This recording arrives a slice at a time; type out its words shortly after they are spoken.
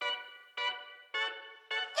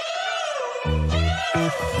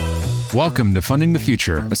Welcome to Funding the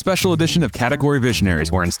Future, a special edition of Category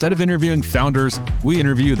Visionaries, where instead of interviewing founders, we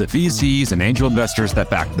interview the VCs and angel investors that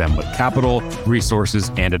back them with capital, resources,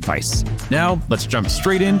 and advice. Now, let's jump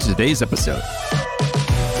straight into today's episode.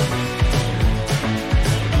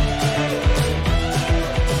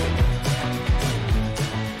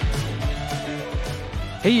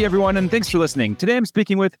 Hey, everyone, and thanks for listening. Today, I'm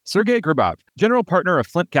speaking with Sergey Gribov, general partner of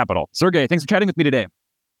Flint Capital. Sergey, thanks for chatting with me today.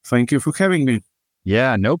 Thank you for having me.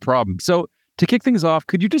 Yeah, no problem. So to kick things off,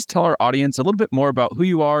 could you just tell our audience a little bit more about who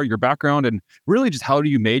you are, your background, and really just how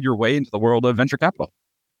you made your way into the world of venture capital?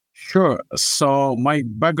 Sure. So my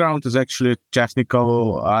background is actually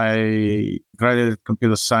technical. I graduated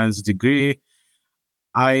computer science degree.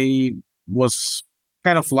 I was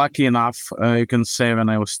kind of lucky enough, you can say, when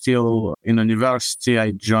I was still in university, I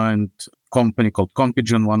joined a company called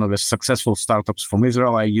Compigen, one of the successful startups from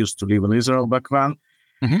Israel. I used to live in Israel back then.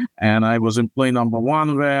 And I was employee number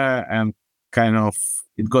one there, and kind of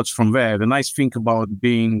it got from there. The nice thing about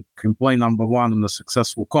being employee number one in a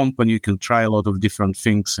successful company, you can try a lot of different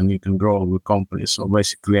things and you can grow the company. So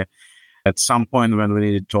basically, at some point when we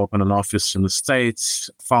needed to open an office in the States,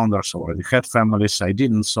 founders already had families. I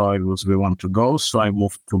didn't, so I was the one to go. So I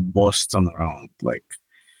moved to Boston around like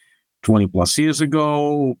 20 plus years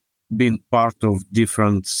ago, being part of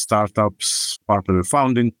different startups, part of the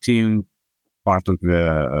founding team, part of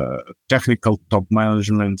the technical top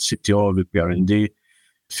management, CTO, VP R&D,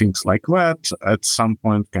 things like that. At some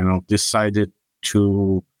point, kind of decided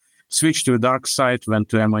to switch to the dark side, went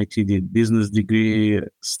to MIT, did business degree,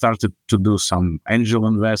 started to do some angel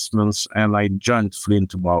investments, and I joined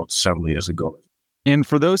Flint about 7 years ago. And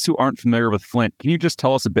for those who aren't familiar with Flint, can you just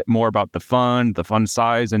tell us a bit more about the fund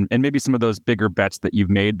size, and maybe some of those bigger bets that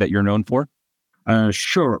you've made that you're known for?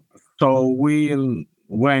 Sure. So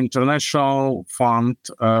we're international fund,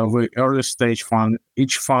 we're early stage fund.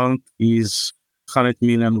 Each fund is 100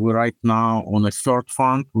 million. We're right now on a third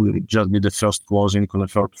fund. We just did the first closing on a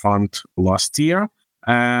third fund last year.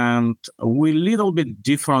 And we're a little bit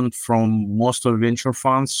different from most of venture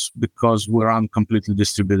funds because we run completely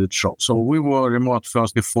distributed shop. So we were remote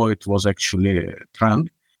first before it was actually a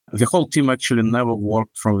trend. The whole team actually never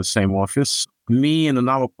worked from the same office. Me and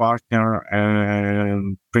another partner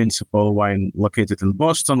and principal were located in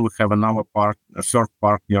Boston. We have a third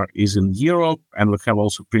partner is in Europe, and we have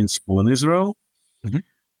also principal in Israel.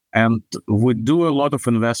 And we do a lot of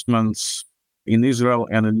investments in Israel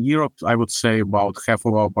and in Europe. I would say about half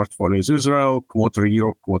of our portfolio is Israel, quarter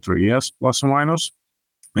Europe, quarter US, plus or minus.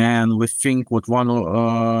 And we think with one of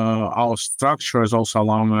our structure is also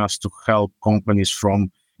allowing us to help companies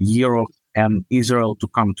from Europe and Israel to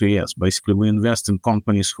come to US. Basically, we invest in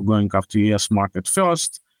companies who are going after US market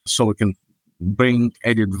first, so we can bring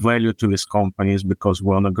added value to these companies because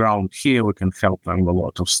we're on the ground here. We can help them with a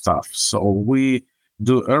lot of stuff. So we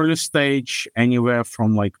do early stage, anywhere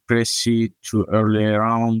from like pre-seed to early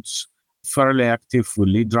rounds, fairly active with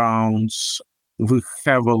lead rounds. We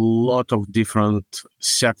have a lot of different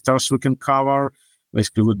sectors we can cover.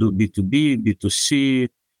 Basically, we do B2B, B2C,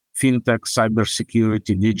 fintech,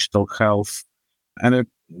 cybersecurity, digital health. And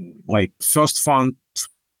first fund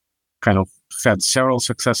kind of had several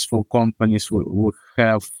successful companies. We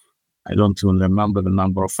have, I don't even remember the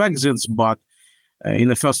number of exits, but in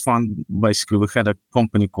the first fund, basically, we had a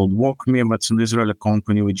company called WalkMe. That's an Israeli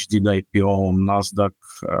company which did IPO on NASDAQ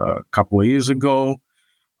a couple of years ago.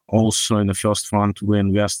 Also, in the first fund, we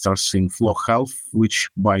investors in Flow Health, which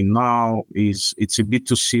by now it's a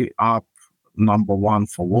B2C app, number one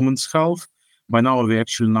for women's health. By now, we're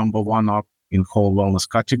actually number one up in whole wellness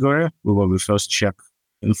category. We were the first check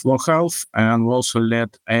in Flow Health. And we also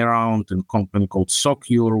led a round in a company called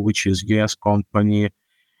Secure, which is a US company,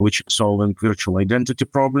 which is solving virtual identity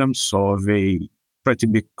problems. So they pretty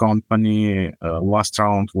big company. Last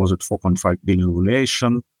round was at 4.5 billion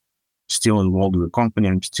valuation. Still involved with the company.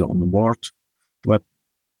 I'm still on the board. But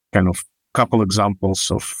kind of couple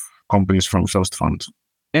examples of companies from first fund.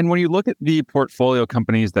 And when you look at the portfolio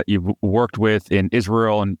companies that you've worked with in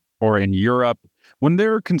Israel or in Europe, when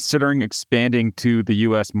they're considering expanding to the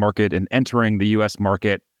US market and entering the US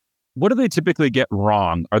market, what do they typically get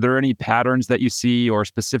wrong? Are there any patterns that you see or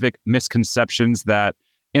specific misconceptions that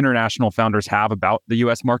international founders have about the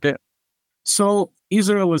US market? So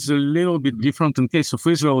Israel is a little bit different. In case of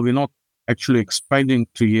Israel, we're not actually expanding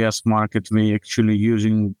to US market. We're actually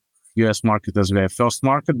using US market as their first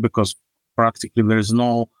market because practically there is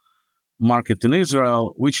no market in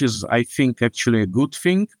Israel, which is, I think, actually a good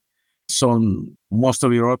thing. So most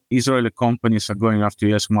of Israeli companies are going after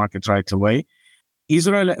US market right away.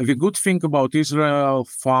 The good thing about Israel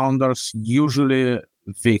founders, usually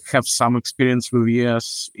they have some experience with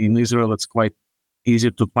US. In Israel, it's quite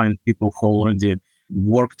easy to find people who already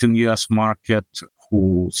worked in US market,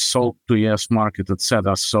 who sold to US market,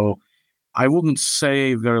 etc. So I wouldn't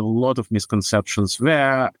say there are a lot of misconceptions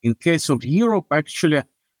there. In case of Europe, actually,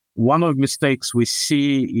 one of the mistakes we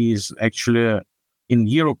see is actually in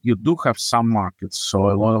Europe, you do have some markets. So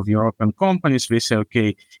a lot of European companies, they say,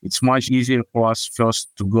 okay, it's much easier for us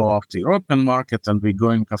first to go after European market, and we're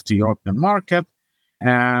going after European market.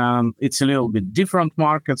 And it's a little bit different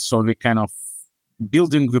market. So we kind of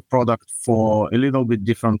building the product for a little bit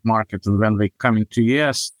different market. And when they come into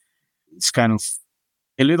US, it's kind of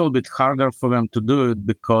a little bit harder for them to do it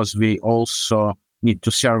because we also need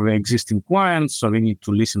to serve the existing clients. So we need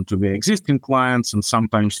to listen to the existing clients, and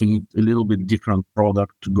sometimes we need a little bit different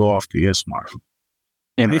product to go after US market.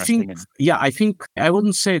 And I think I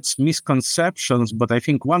wouldn't say it's misconceptions, but I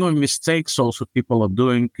think one of the mistakes also people are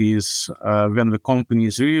doing is when the company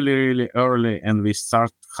is really, really early and we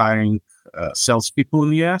start hiring salespeople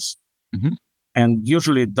in US. Mm-hmm. And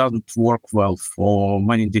usually it doesn't work well for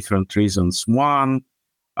many different reasons. One,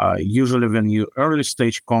 usually when you're early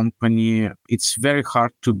stage company, it's very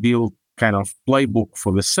hard to build kind of playbook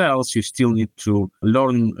for the sales. You still need to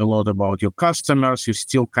learn a lot about your customers. You're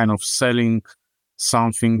still kind of selling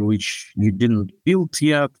something which you didn't build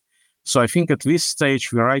yet. So I think at this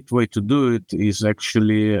stage, the right way to do it is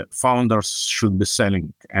actually founders should be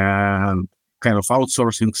selling, and kind of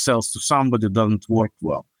outsourcing sales to somebody doesn't work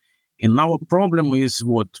well. And our problem is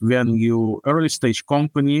when you early stage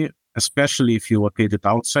company, especially if you're located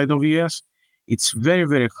outside of US, it's very,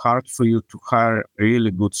 very hard for you to hire a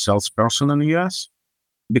really good salesperson in US,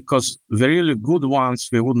 because the really good ones,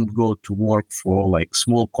 they wouldn't go to work for like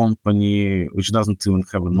small company which doesn't even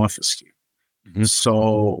have an office here. Mm-hmm.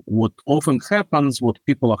 So what often happens, what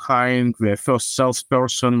people are hiring, their first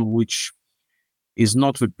salesperson, which is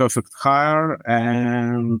not the perfect hire,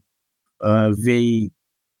 and they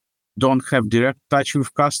don't have direct touch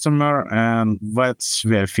with customer, and that's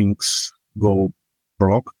where things go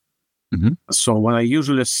broke. Mm-hmm. So what I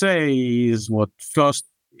usually say is first,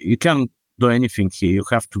 you can't do anything here. You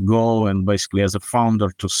have to go and basically as a founder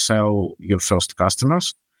to sell your first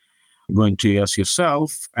customers, going to US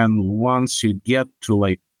yourself. And once you get to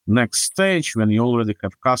like next stage, when you already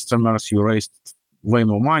have customers, you raised way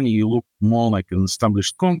more money, you look more like an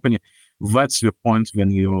established company. That's the point when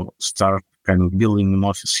you start kind of building an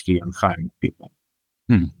office here and hiring people.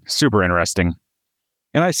 Super interesting.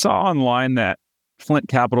 And I saw online that Flint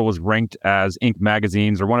Capital was ranked as Inc.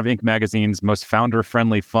 Magazine's or one of Inc. Magazine's most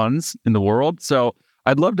founder-friendly funds in the world. So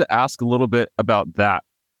I'd love to ask a little bit about that.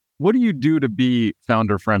 What do you do to be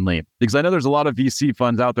founder-friendly? Because I know there's a lot of VC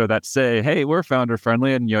funds out there that say, hey, we're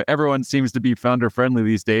founder-friendly, and everyone seems to be founder-friendly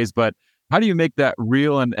these days. But how do you make that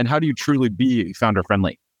real, and how do you truly be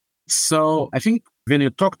founder-friendly? So I think when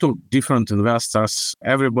you talk to different investors,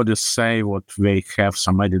 everybody say what they have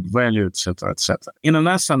some added value, etc., etc. In an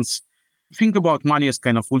essence, think about money as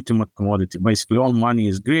kind of ultimate commodity. Basically, all money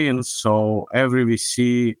is green, so every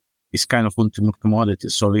VC is kind of ultimate commodity.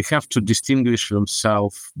 So they have to distinguish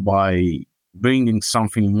themselves by bringing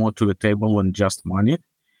something more to the table than just money.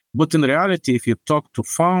 But in reality, if you talk to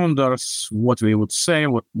founders, what they would say,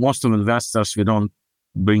 what most of investors, we don't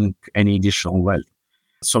bring any additional value.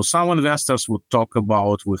 So some investors would talk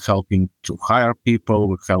about we're helping to hire people,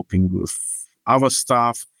 we're helping with other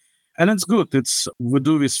stuff. And it's good. We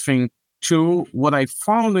do this thing too. What I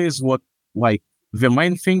found is the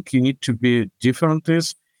main thing you need to be different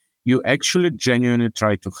is you actually genuinely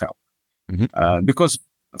try to help. Mm-hmm. Because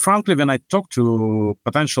frankly, when I talk to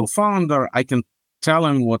potential founder, I can tell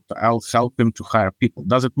him what I'll help him to hire people.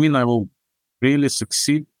 Does it mean I will really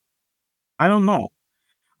succeed? I don't know.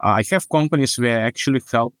 I have companies where I actually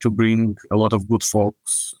help to bring a lot of good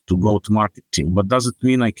folks to go-to-market team. But does it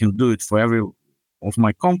mean I can do it for every of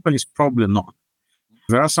my companies? Probably not.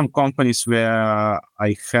 There are some companies where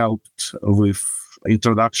I helped with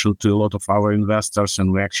introduction to a lot of our investors,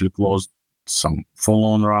 and we actually closed some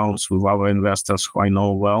follow-on rounds with our investors who I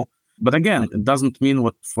know well. But again, it doesn't mean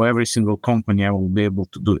for every single company I will be able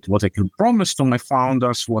to do it. What I can promise to my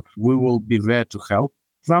founders, what we will be there to help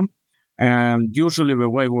them. And usually the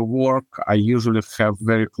way we work, I usually have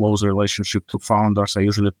very close relationship to founders. I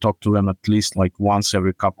usually talk to them at least like once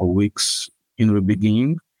every couple of weeks in the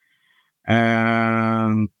beginning.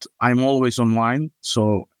 And I'm always online.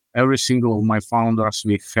 So every single of my founders,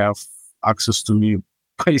 we have access to me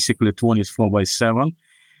basically 24/7.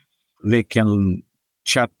 They can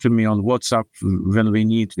chat to me on WhatsApp when we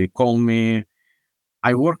need. They call me.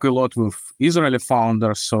 I work a lot with Israeli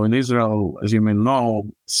founders. So in Israel, as you may know,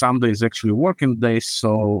 Sunday is actually working day.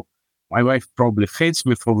 So My wife probably hates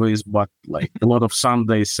me for this, but like a lot of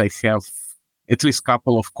Sundays, I have at least a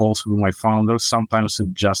couple of calls with my founders. Sometimes it's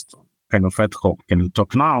just kind of ad hoc. Can you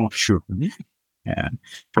talk now? Sure. Mhm. Yeah.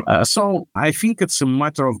 So I think it's a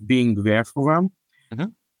matter of being there for them.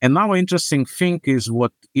 Mhm. Another interesting thing is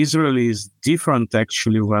what Israel is different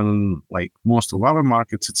actually than like most of our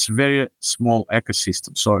markets. It's very small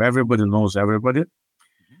ecosystem. So everybody knows everybody,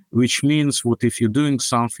 which means what if you're doing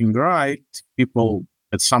something right, people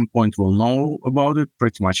at some point will know about it,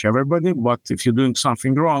 pretty much everybody. But if you're doing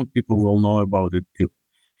something wrong, people will know about it too.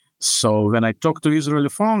 So when I talk to Israeli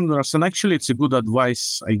founders, and actually it's a good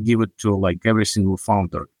advice I give it to like every single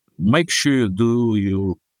founder, make sure you do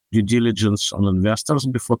your due diligence on investors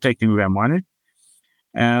before taking their money.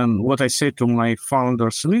 And what I say to my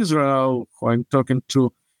founders in Israel, who I'm talking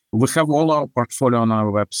to, we have all our portfolio on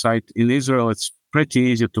our website. In Israel, it's pretty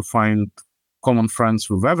easy to find common friends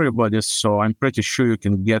with everybody. So I'm pretty sure you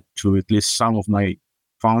can get to at least some of my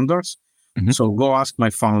founders. Mhm. So go ask my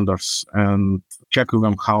founders and check with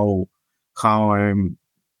them how I'm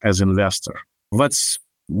as investor. That's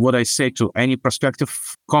what I say to any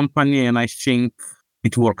prospective company, and I think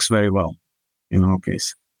it works very well in our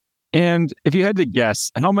case. And if you had to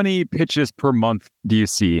guess, how many pitches per month do you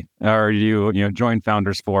see, or do you join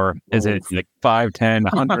founders for? Is it like 5, 10,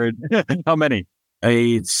 100? How many?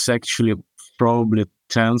 It's actually probably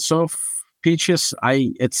tens of pitches.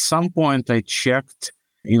 At some point I checked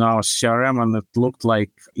in our CRM and it looked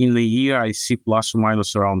like in a year I see plus or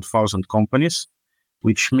minus around 1,000 companies,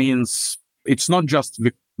 which means it's not just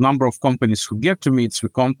the number of companies who get to me, it's the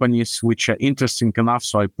companies which are interesting enough,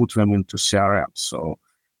 so I put them into CRM. So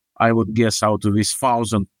I would guess out of this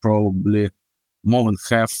 1,000, probably more than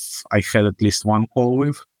half I had at least one call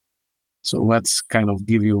with. So let's kind of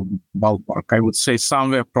give you ballpark. I would say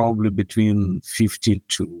somewhere probably between 50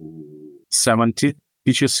 to 70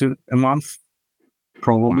 pitches a month,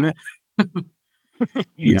 probably.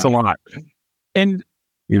 It's a lot. And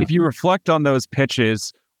Yeah. if you reflect on those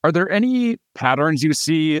pitches, are there any patterns you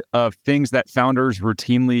see of things that founders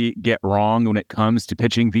routinely get wrong when it comes to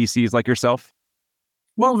pitching VCs like yourself?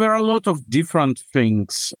 Well, there are a lot of different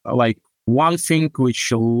things. Like one thing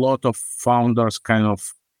which a lot of founders kind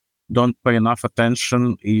of don't pay enough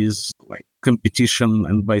attention is like competition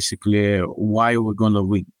and basically why we're going to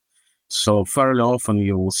win. So fairly often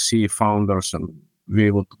you will see founders and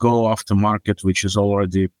we would go after market, which is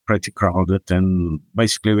already pretty crowded. And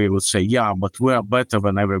basically we would say, yeah, but we are better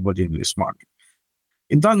than everybody in this market.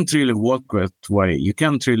 It doesn't really work that way. You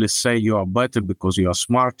can't really say you are better because you are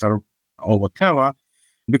smarter or whatever,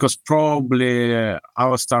 because probably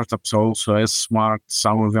our startups are also as smart.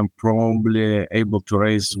 Some of them probably able to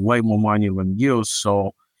raise way more money than you.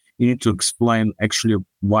 So you need to explain actually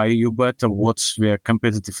why you're better, what's the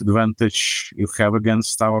competitive advantage you have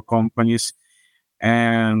against our companies,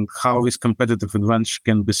 and how this competitive advantage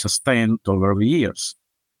can be sustained over the years,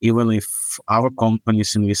 even if our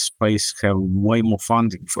companies in this space have way more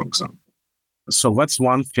funding, for example. So that's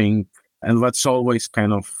one thing. And that's always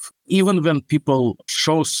kind of, even when people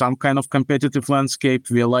show some kind of competitive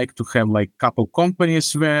landscape, we like to have like couple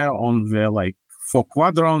companies there on the like 4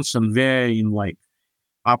 quadrants and they're in like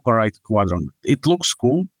upper right quadrant. It looks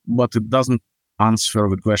cool, but it doesn't answer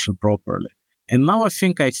the question properly. And now I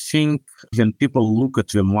think when people look at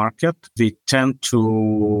the market, they tend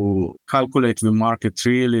to calculate the market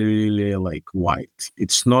really, really like wide.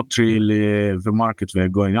 It's not really the market we're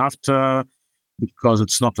going after, because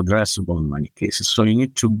it's not addressable in many cases. So you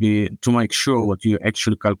need to make sure what you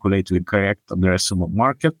actually calculate the correct addressable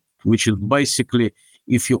market, which is basically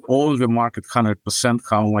if you own the market 100%,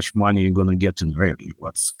 how much money you're going to get in revenue.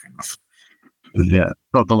 What's kind of the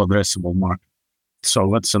total addressable market. So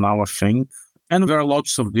that's another thing. And there are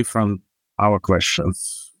lots of different our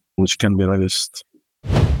questions which can be raised.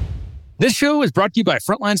 This show is brought to you by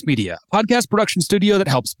Frontlines Media, a podcast production studio that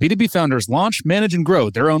helps B2B founders launch, manage, and grow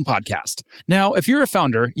their own podcast. Now, if you're a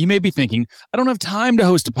founder, you may be thinking, I don't have time to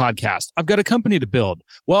host a podcast. I've got a company to build.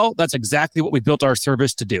 Well, that's exactly what we built our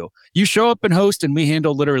service to do. You show up and host, and we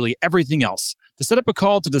handle literally everything else. To set up a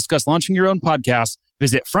call to discuss launching your own podcast,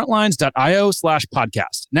 visit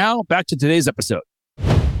frontlines.io/podcast. Now, back to today's episode.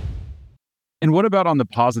 And what about on the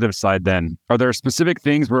positive side then? Are there specific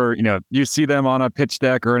things where, you see them on a pitch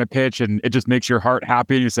deck or in a pitch and it just makes your heart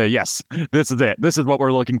happy and you say, yes, this is it. This is what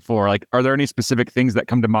we're looking for. Like, are there any specific things that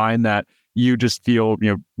come to mind that you just feel,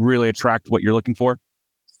 really attract what you're looking for?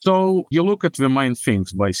 So you look at the main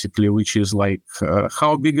things basically, which is like,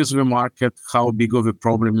 how big is the market? How big of a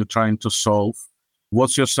problem you're trying to solve?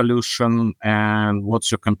 What's your solution and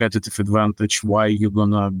what's your competitive advantage? Why you're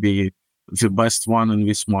going to be the best one in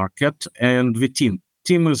this market, and the team.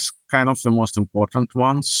 team is kind of the most important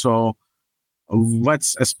one. So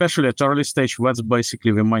that's, especially at early stage, that's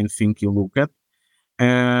basically the main thing you look at.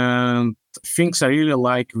 And things I really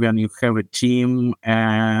like when you have a team,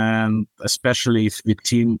 and especially if the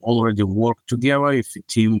team already work together, if the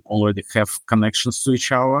team already have connections to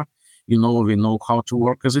each other, we know how to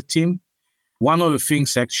work as a team. One of the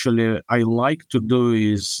things actually I like to do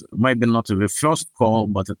is maybe not the first call,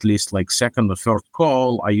 but at least like second or third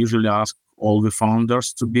call, I usually ask all the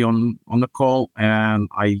founders to be on the call. And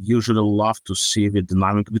I usually love to see the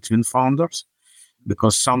dynamic between founders,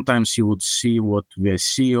 because sometimes you would see what the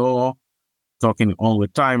CEO talking all the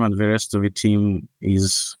time and the rest of the team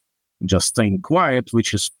is just staying quiet,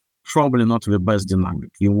 which is probably not the best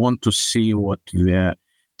dynamic. You want to see what the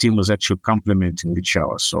team is actually complementing each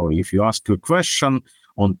other. So if you ask a question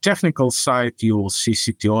on technical side, you will see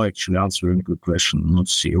CTO actually answering the question, not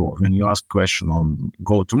CEO. When you ask question on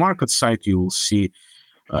go-to-market side, you will see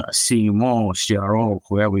CMO, CRO,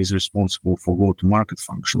 whoever is responsible for go-to-market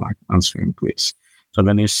function, like answering this. So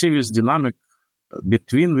when you see this dynamic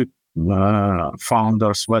between the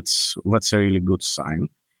founders, that's a really good sign.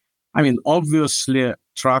 I mean, obviously,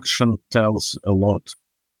 traction tells a lot.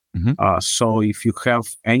 Mm-hmm. So if you have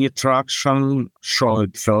any traction, show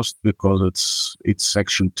it first, because it's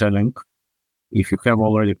actually telling. If you have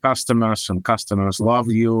already customers and customers love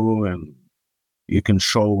you, and you can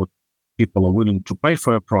show what people are willing to pay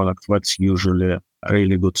for a product, that's usually a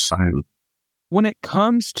really good sign. When it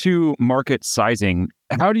comes to market sizing,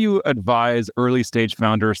 how do you advise early stage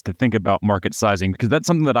founders to think about market sizing? Because that's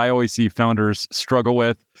something that I always see founders struggle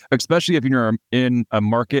with, especially if you're in a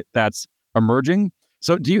market that's emerging.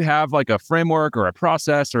 So do you have like a framework or a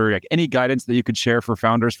process or like any guidance that you could share for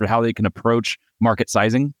founders for how they can approach market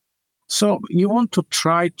sizing? So you want to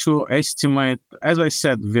try to estimate, as I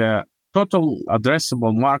said, the total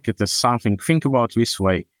addressable market is something. Think about this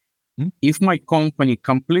way. If my company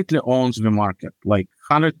completely owns the market, like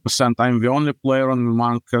 100%, I'm the only player on the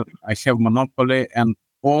market, I have monopoly, and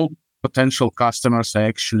all potential customers are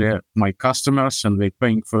actually my customers and they're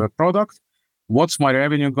paying for the product, what's my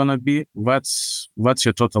revenue going to be? That's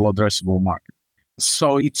your total addressable market.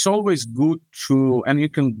 So it's always good to, and you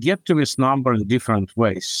can get to this number in different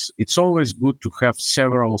ways. It's always good to have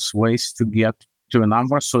several ways to get to a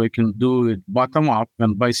number, so you can do it bottom up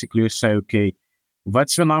and basically say, okay,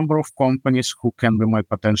 that's the number of companies who can be my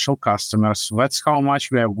potential customers. That's how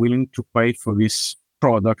much we are willing to pay for this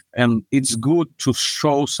product. And it's good to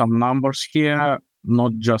show some numbers here,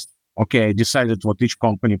 not just, okay, I decided what each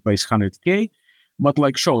company pays 100K, but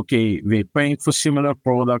like show, okay, we're paying for similar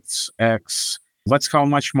products, X. That's how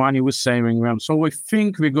much money we're saving them. So we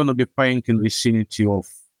think we're going to be paying in vicinity of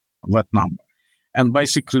that number. And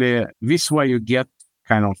basically, this way you get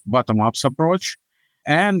kind of bottom-up approach.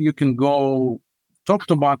 And you can go top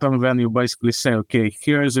to bottom when you basically say, okay,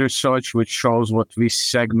 here is research which shows what this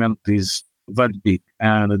segment is that big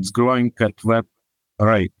and it's growing at that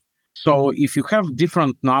rate. So if you have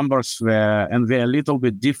different numbers and they're a little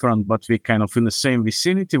bit different, but we're kind of in the same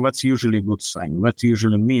vicinity, that's usually a good sign. That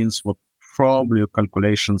usually means what probably your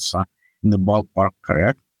calculations are in the ballpark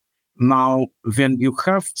correct. Now, when you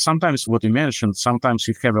have, sometimes what you mentioned, sometimes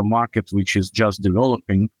you have a market which is just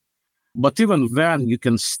developing. But even then, you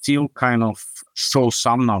can still kind of show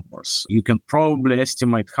some numbers. You can probably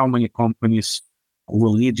estimate how many companies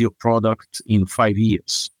will need your product in 5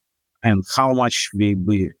 years and how much they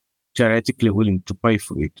be theoretically willing to pay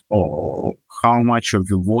for it, or how much of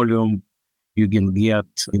the volume you can get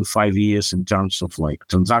in 5 years in terms of like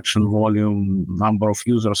transaction volume, number of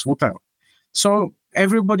users, whatever. So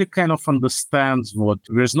everybody kind of understands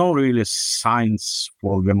there's no really science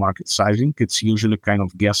for the market sizing. It's usually kind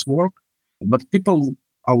of guesswork, but people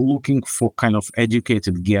are looking for kind of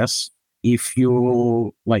educated guess. If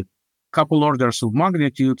you like couple orders of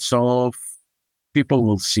magnitudes of, people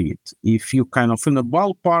will see it. If you kind of in the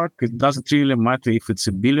ballpark, it doesn't really matter if it's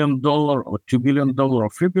 $1 billion or $2 billion or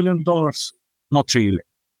 $3 billion, not really,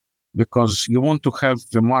 because you want to have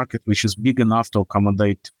the market which is big enough to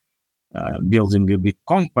accommodate building a big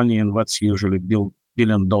company, and that's usually $1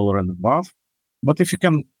 billion and above. But if you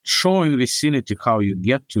can show in vicinity how you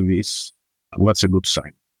get to this, that's a good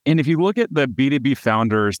sign. And if you look at the B2B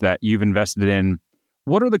founders that you've invested in,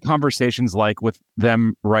 what are the conversations like with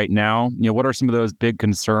them right now? What are some of those big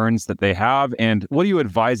concerns that they have, and what are you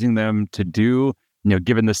advising them to do,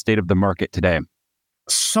 given the state of the market today?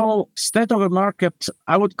 So, state of the market,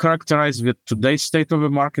 I would characterize today's state of the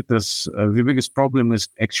market as the biggest problem is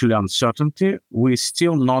actually uncertainty. We're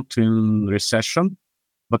still not in recession,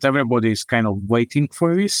 but everybody is kind of waiting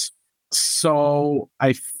for this. So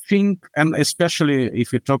I think, and especially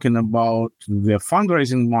if you're talking about the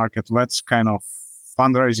fundraising market, that's kind of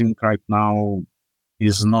fundraising right now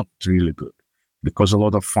is not really good because a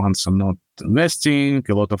lot of funds are not investing.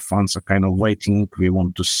 A lot of funds are kind of waiting. We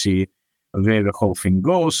want to see where the whole thing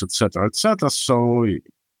goes, etc., etc. So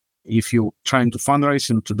if you're trying to fundraise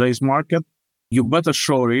in today's market, you better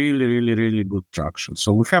show really, really, really good traction.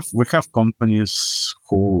 So we have companies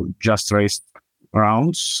who just raised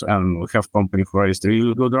rounds, and we have companies who raised a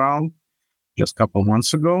really good round just a couple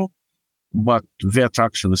months ago, but their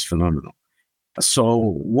traction is phenomenal. So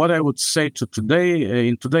what I would say to today,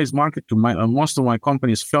 in today's market, to most of my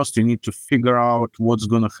companies, first you need to figure out what's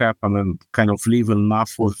going to happen and kind of leave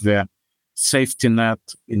enough of the safety net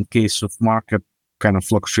in case of market kind of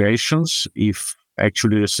fluctuations. If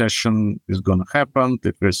actually recession is going to happen,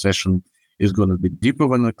 if recession is going to be deeper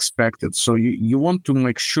than expected. So you want to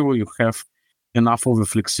make sure you have enough of the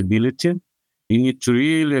flexibility. You need to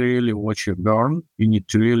really, really watch your burn. You need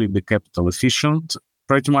to really be capital efficient.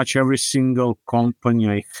 Pretty much every single company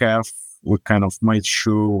I have, we kind of made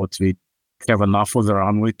sure that we have enough of the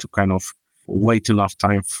runway to kind of wait enough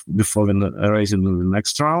time before raising the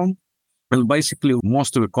next round. And basically,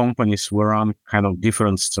 most of the companies were on kind of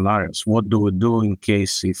different scenarios. What do we do in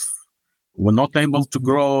case if we're not able to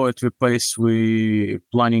grow at the pace we're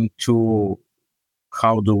planning to?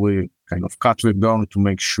 How do we kind of cut the burn to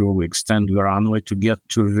make sure we extend the runway to get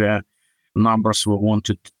to the numbers we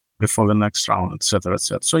wanted before the next round, et cetera, et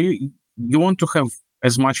cetera. So you want to have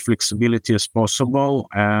as much flexibility as possible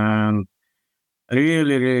and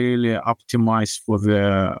really, really optimize for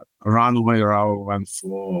the runway rather than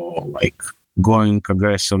for like going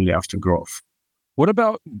aggressively after growth. What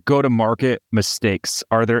about go-to-market mistakes?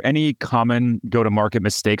 Are there any common go-to-market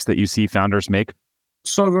mistakes that you see founders make?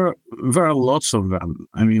 So there are lots of them.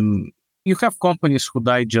 I mean, you have companies who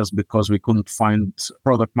die just because we couldn't find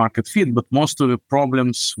product market fit, but most of the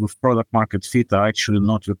problems with product market fit are actually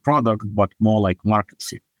not the product, but more like market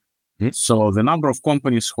fit. So the number of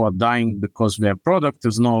companies who are dying because their product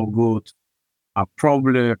is no good are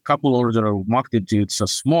probably a couple order of magnitudes are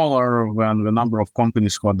smaller than the number of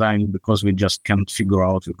companies who are dying because we just can't figure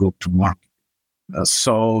out a go-to-market.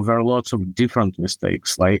 So there are lots of different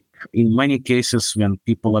mistakes. Like in many cases, when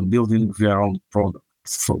people are building their own product,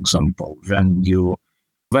 for example,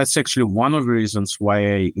 that's actually one of the reasons why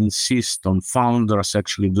I insist on founders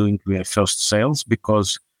actually doing their first sales,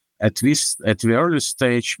 because at the early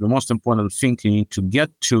stage, the most important thing you need to get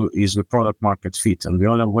to is the product market fit. And the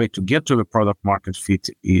only way to get to the product market fit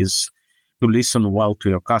is to listen well to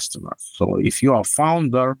your customers. So if you are a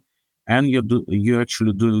founder and you're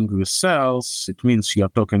actually doing the sales, it means you're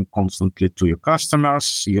talking constantly to your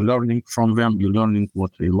customers, you're learning from them, you're learning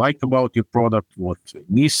what they like about your product, what they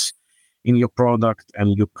miss in your product,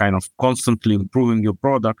 and you're kind of constantly improving your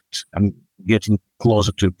product and getting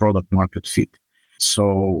closer to product market fit.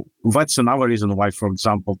 So that's another reason why, for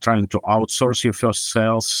example, trying to outsource your first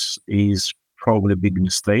sales is probably a big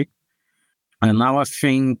mistake. Another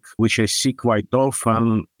thing which I see quite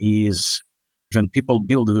often is when people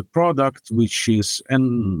build the product, which is,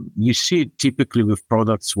 and you see it typically with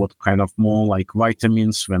products, what kind of more like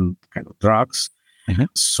vitamins than kind of drugs. Mm-hmm.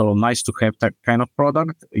 So nice to have that kind of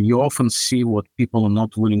product. You often see what people are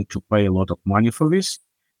not willing to pay a lot of money for this,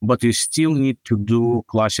 but you still need to do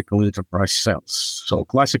classical enterprise sales. So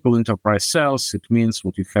classical enterprise sales, it means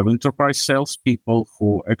what you have enterprise sales people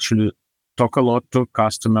who actually talk a lot to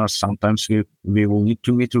customers. Sometimes we will need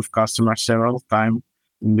to meet with customers several times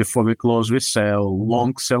before we close the sale,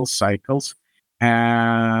 long sales cycles.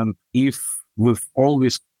 And if with all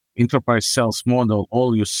this enterprise sales model,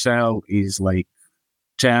 all you sell is like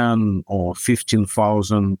 10 or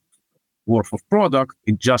 15,000 worth of product,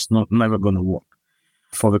 it's just never going to work.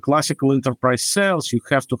 For the classical enterprise sales, you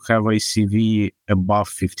have to have ACV above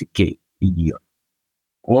 50K a year.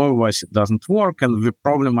 Otherwise, it doesn't work. And the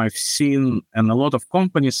problem I've seen in a lot of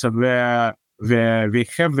companies are where they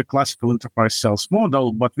have the classical enterprise sales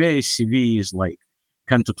model, but their ACV is like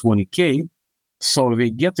 10 to 20K. So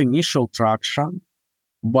they get initial traction,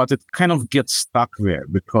 but it kind of gets stuck there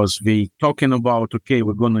because they talking about, okay,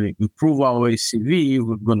 we're going to improve our ACV,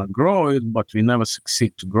 we're going to grow it, but we never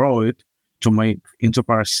succeed to grow it to make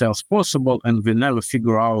enterprise sales possible. And we never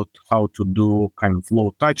figure out how to do kind of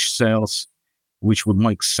low touch sales, which would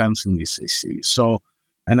make sense in this ACV. So,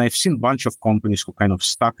 and I've seen a bunch of companies who kind of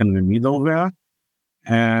stuck in the middle there.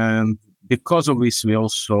 And because of this, we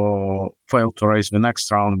also failed to raise the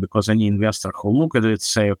next round because any investor who look at it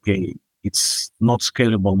say, okay, it's not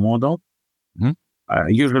scalable model. Mm-hmm.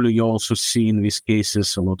 Usually you also see in these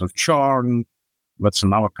cases a lot of churn. That's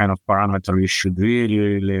another kind of parameter you should really,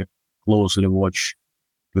 really closely watch.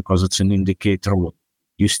 because it's an indicator that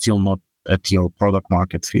you're still not at your product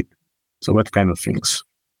market fit. So that kind of things.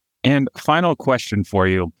 And final question for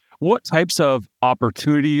you. What types of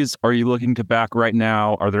opportunities are you looking to back right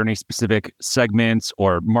now? Are there any specific segments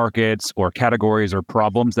or markets or categories or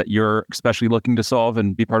problems that you're especially looking to solve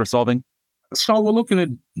and be part of solving? So we're looking at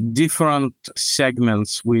different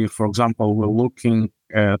segments. For example, we're looking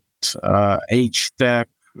at age tech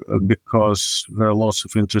because there are lots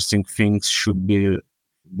of interesting things should be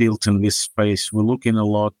built in this space. We're looking a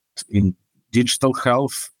lot in digital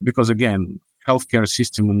health because, again, healthcare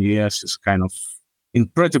system in the US is kind of in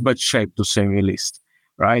pretty bad shape, to say the least,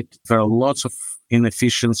 right? There are lots of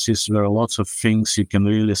inefficiencies. There are lots of things you can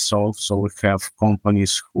really solve. So we have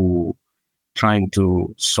companies who trying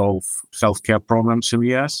to solve healthcare problems in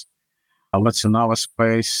the US. That's another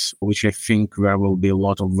space which I think there will be a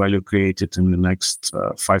lot of value created in the next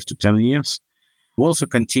 5 to 10 years. We'll also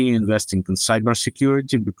continue investing in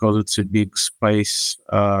cybersecurity because it's a big space.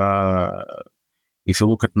 If you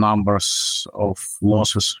look at numbers of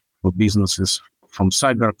losses for businesses from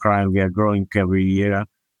cybercrime, we are growing every year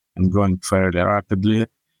and growing fairly rapidly.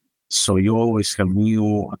 So you always have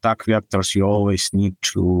new attack vectors. You always need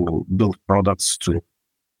to build products to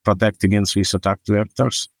protect against these attack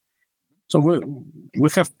vectors. So we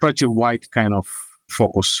have pretty wide kind of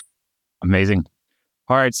focus. Amazing.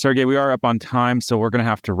 All right, Sergey, we are up on time, so we're going to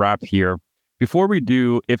have to wrap here. Before we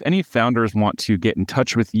do, if any founders want to get in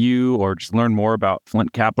touch with you or just learn more about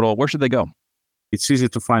Flint Capital, where should they go? It's easy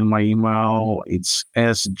to find my email. It's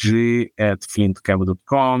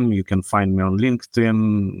sg@flintcapital.com. You can find me on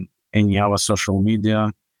LinkedIn, any other social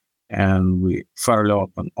media, and we fairly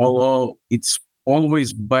open. Although it's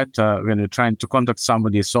always better when you're trying to contact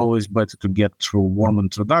somebody, it's always better to get through warm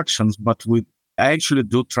introductions, but I actually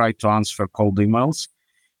do try to answer cold emails.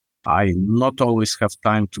 I not always have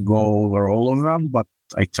time to go over all of them, but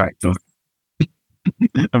I try to.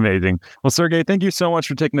 Amazing. Well, Sergey, thank you so much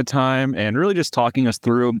for taking the time and really just talking us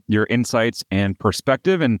through your insights and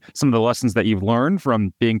perspective and some of the lessons that you've learned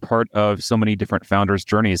from being part of so many different founders'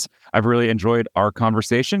 journeys. I've really enjoyed our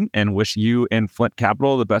conversation and wish you and Flint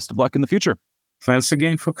Capital the best of luck in the future. Thanks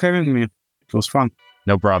again for having me. It was fun.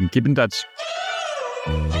 No problem. Keep in touch.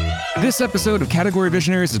 This episode of Category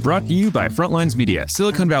Visionaries is brought to you by Frontlines Media,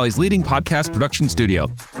 Silicon Valley's leading podcast production studio.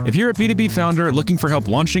 If you're a B2B founder looking for help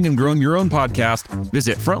launching and growing your own podcast,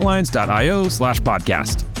 visit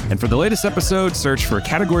frontlines.io/podcast. And for the latest episode, search for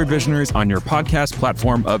Category Visionaries on your podcast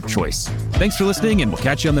platform of choice. Thanks for listening, and we'll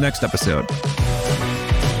catch you on the next episode.